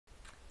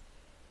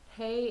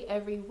Hey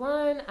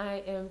everyone,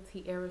 I am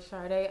Tiara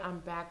Shardé.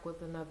 I'm back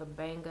with another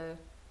banger,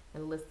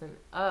 and listen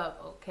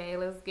up, okay?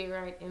 Let's get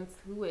right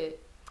into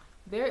it.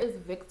 There is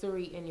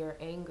victory in your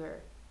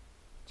anger.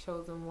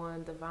 Chosen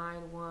one,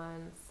 divine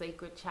one,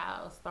 sacred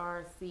child,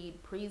 star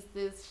seed,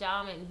 priestess,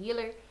 shaman,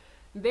 healer.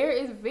 There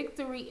is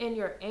victory in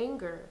your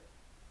anger.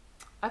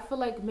 I feel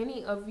like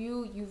many of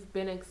you've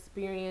been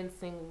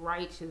experiencing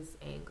righteous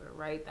anger,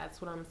 right? That's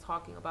what I'm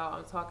talking about.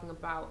 I'm talking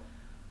about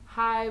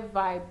high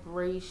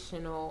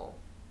vibrational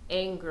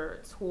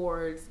anger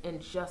towards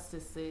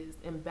injustices,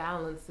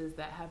 imbalances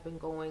that have been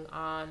going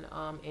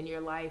on in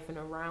your life and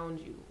around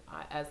you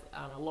as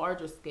on a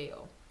larger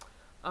scale.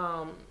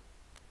 Um,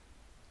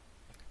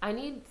 I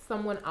need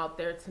someone out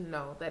there to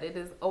know that it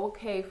is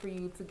okay for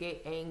you to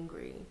get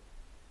angry.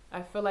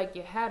 I feel like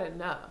you had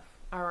enough.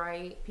 All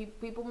right,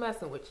 people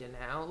messing with you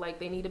now. Like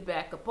they need to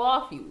back up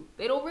off you.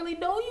 They don't really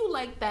know you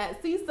like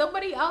that. See,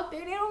 somebody out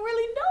there, they don't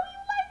really know you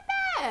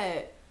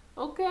like that.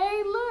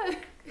 Okay, look.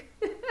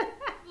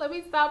 Let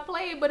me stop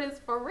playing, but it's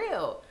for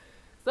real.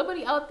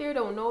 Somebody out there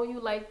don't know you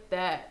like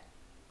that.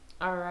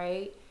 All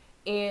right,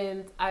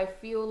 and I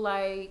feel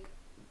like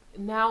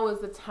now is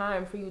the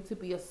time for you to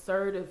be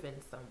assertive in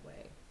some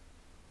way.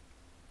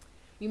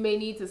 You may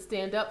need to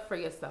stand up for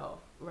yourself,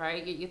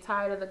 right? You're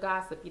tired of the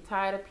gossip. You're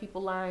tired of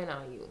people lying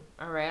on you,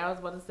 all right? I was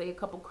about to say a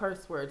couple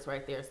curse words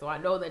right there, so I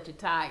know that you're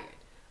tired.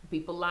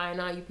 People lying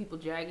on you, people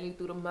dragging you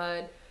through the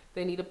mud.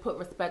 They need to put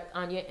respect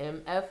on your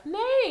MF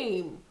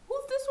name.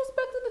 Who's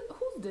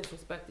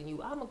disrespecting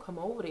you? I'm going to come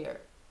over there.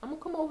 I'm going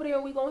to come over there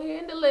and we going to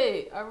handle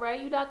it, all right?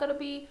 You're not going to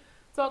be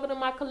talking to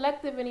my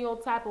collective any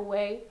old type of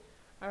way,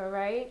 all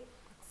right?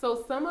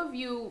 So some of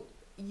you,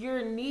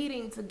 you're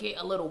needing to get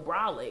a little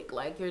brolic,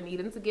 like you're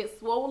needing to get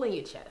swollen in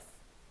your chest.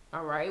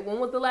 All right. When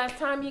was the last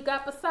time you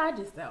got beside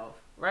yourself?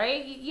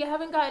 Right? You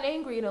haven't gotten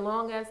angry in a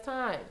long ass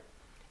time.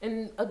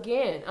 And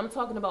again, I'm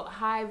talking about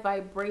high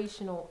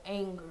vibrational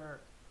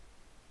anger.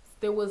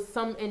 There was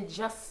some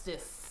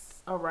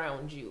injustice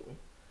around you.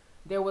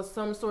 There was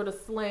some sort of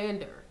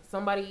slander.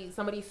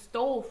 Somebody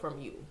stole from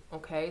you.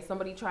 Okay.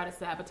 Somebody tried to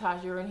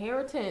sabotage your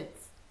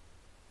inheritance.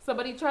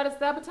 Somebody try to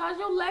sabotage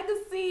your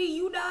legacy.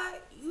 You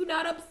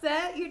not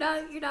upset. You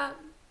don't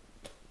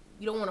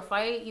want to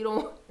fight. You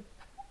don't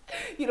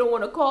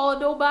want to call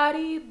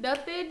nobody,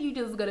 nothing. You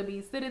just gonna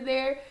be sitting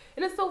there.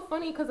 And it's so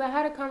funny because I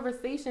had a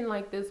conversation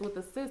like this with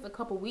a sis a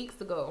couple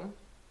weeks ago.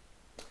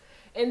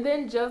 And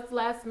then just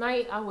last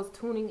night I was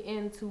tuning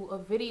into a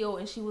video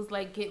and she was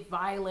like, get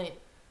violent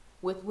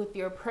with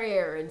your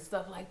prayer and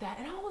stuff like that.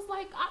 And I was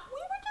like, we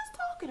were just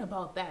talking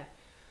about that.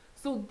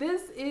 So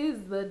this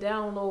is the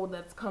download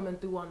that's coming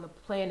through on the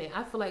planet.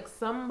 I feel like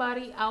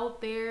somebody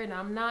out there, and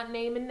I'm not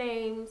naming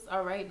names,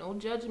 all right? No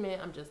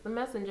judgment. I'm just the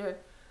messenger.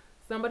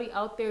 Somebody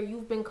out there,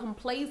 you've been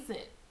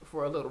complacent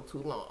for a little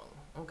too long,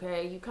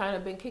 okay? You kind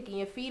of been kicking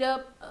your feet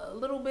up a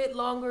little bit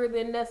longer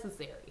than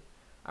necessary,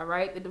 all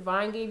right? The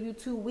divine gave you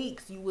 2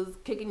 weeks. You was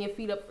kicking your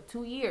feet up for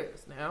 2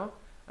 years now,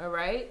 all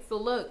right? So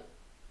look,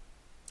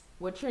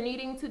 what you're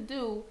needing to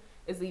do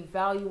is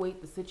evaluate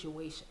the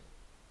situation.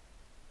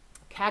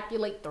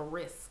 Calculate the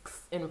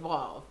risks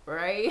involved,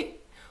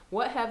 right?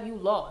 What have you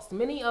lost?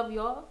 Many of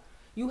y'all,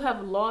 you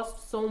have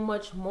lost so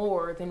much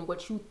more than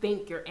what you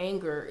think your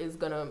anger is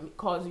going to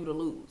cause you to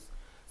lose.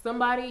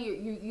 Somebody,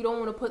 you don't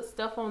want to put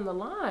stuff on the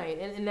line,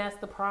 and that's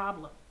the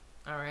problem,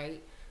 all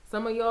right?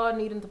 Some of y'all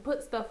needing to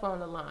put stuff on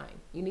the line.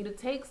 You need to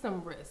take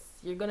some risks.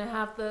 You're going to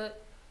have to,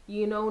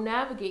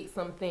 navigate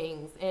some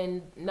things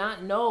and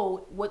not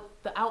know what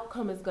the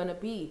outcome is going to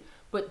be.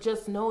 But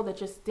just know that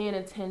you're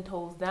standing 10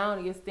 toes down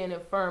and you're standing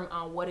firm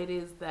on what it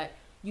is that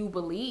you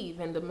believe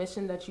and the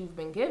mission that you've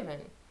been given.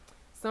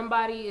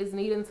 Somebody is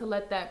needing to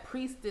let that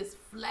priestess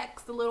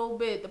flex a little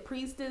bit. The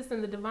priestess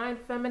and the divine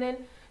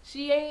feminine,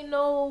 she's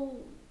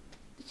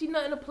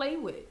nothing to play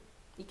with.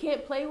 You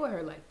can't play with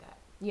her like that.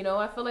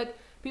 I feel like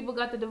people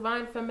got the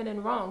divine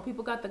feminine wrong.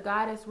 People got the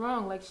goddess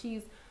wrong. Like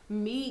she's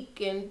meek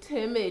and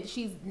timid.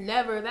 She's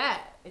never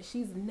that.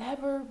 She's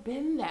never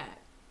been that.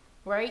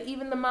 Right?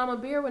 Even the mama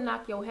bear would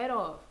knock your head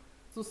off.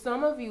 So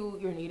some of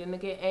you're needing to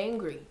get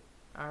angry.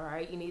 All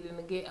right? You're needing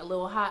to get a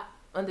little hot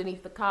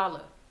underneath the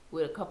collar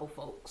with a couple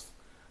folks.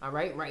 All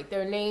right? Write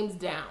their names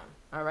down.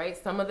 All right?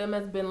 Some of them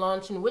has been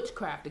launching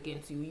witchcraft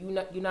against you.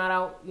 You're not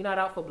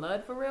out for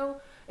blood for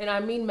real. And I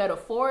mean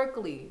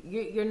metaphorically.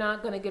 You're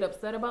not gonna get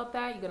upset about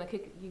that.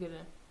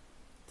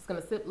 Just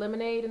gonna sip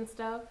lemonade and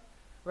stuff.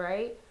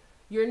 Right?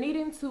 You're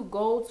needing to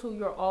go to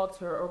your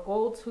altar or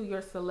go to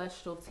your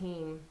celestial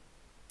team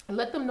and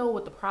let them know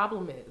what the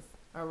problem is,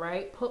 all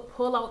right?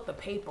 Pull out the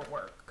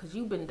paperwork because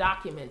you've been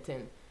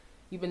documenting.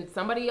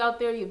 Somebody out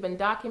there, you've been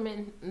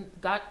documenting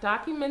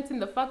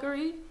the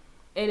fuckery,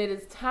 and it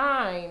is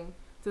time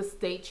to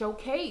state your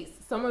case.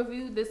 Some of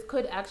you, this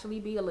could actually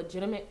be a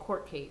legitimate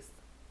court case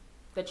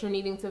that you're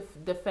needing to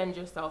defend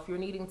yourself. You're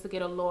needing to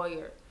get a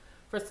lawyer.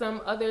 For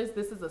some others,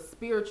 this is a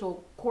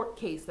spiritual court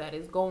case that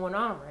is going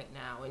on right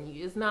now, and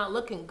it's not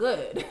looking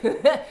good.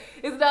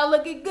 It's not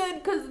looking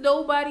good because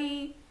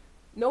nobody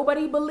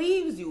Nobody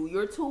believes you.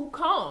 You're too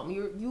calm.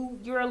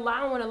 You're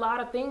allowing a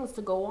lot of things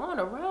to go on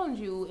around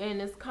you,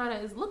 and it's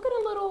looking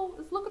a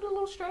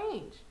little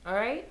strange. All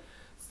right.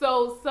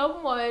 So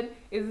someone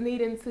is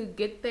needing to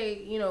get their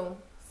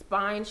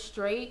spine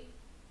straight.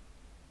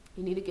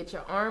 You need to get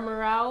your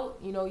armor out.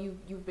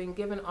 You've been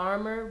given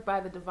armor by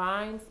the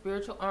divine,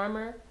 spiritual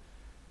armor,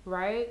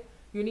 right?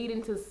 You're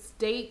needing to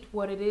state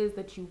what it is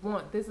that you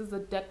want. This is a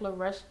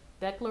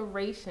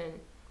declaration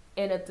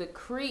and a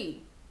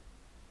decree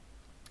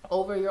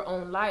over your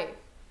own life.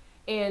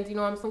 And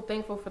I'm so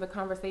thankful for the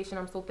conversation.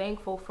 I'm so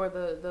thankful for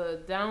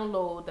the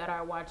download that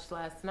I watched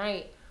last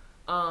night,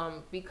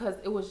 because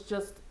it was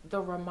just the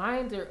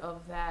reminder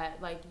of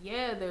that. Like,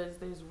 yeah,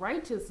 there's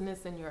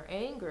righteousness in your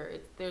anger.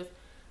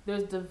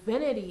 There's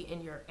divinity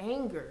in your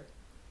anger.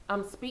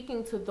 I'm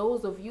speaking to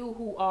those of you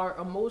who are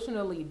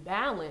emotionally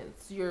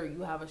balanced.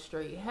 You have a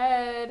straight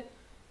head.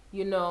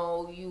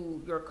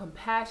 You're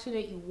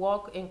compassionate. You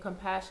walk in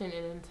compassion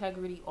and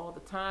integrity all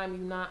the time.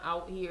 You're not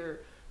out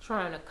here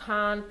trying to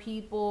con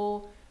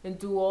people and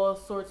do all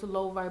sorts of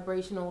low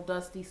vibrational,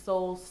 dusty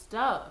soul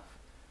stuff,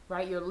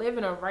 right? You're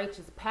living a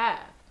righteous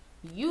path.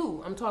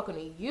 I'm talking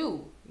to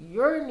you.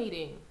 You're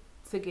needing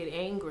to get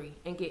angry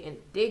and get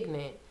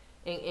indignant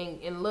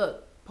and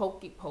look,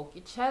 poke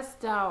your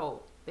chest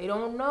out. They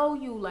don't know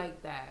you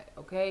like that,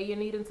 okay? You're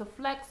needing to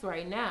flex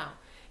right now.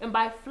 And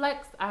by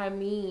flex, I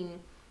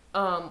mean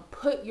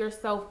put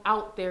yourself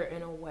out there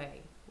in a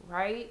way,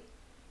 right?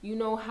 You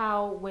know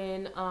how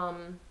when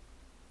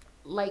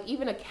like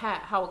even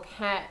how a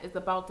cat is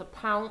about to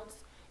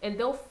pounce and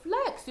they'll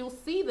flex, you'll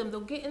see them, they'll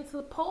get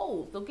into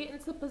pose, they'll get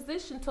into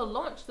position to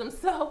launch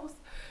themselves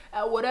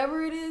at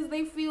whatever it is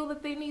they feel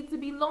that they need to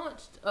be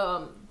launched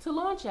to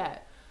launch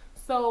at.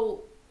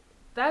 So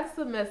that's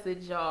the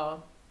message,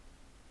 y'all.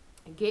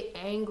 Get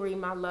angry,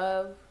 my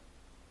love.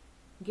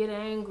 Get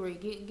angry.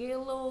 Get a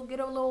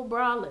little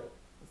brolic.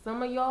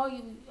 Some of y'all,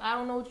 I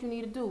don't know what you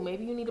need to do.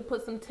 Maybe you need to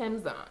put some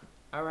Timbs on,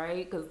 all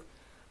right? Because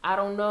I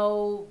don't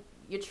know,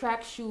 your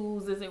track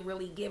shoes isn't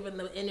really giving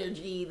the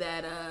energy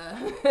that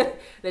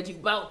that you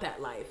bout that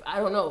life. I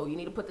don't know. You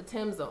need to put the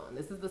Timbs on.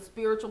 This is the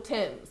spiritual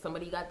Timbs.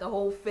 Somebody got the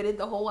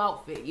whole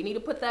outfit. You need to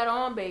put that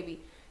on,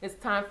 baby. It's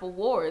time for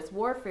war. It's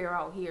warfare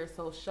out here.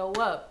 So show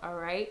up, all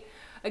right?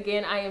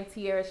 Again, I am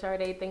Tiara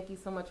Shardé. Thank you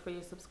so much for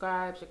your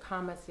subscribes, your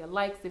comments, your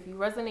likes. If you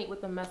resonate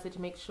with the message,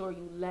 make sure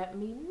you let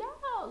me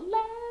know. Let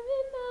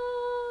me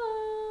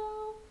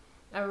know.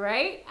 All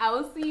right? I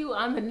will see you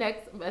on the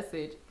next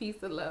message.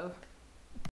 Peace and love.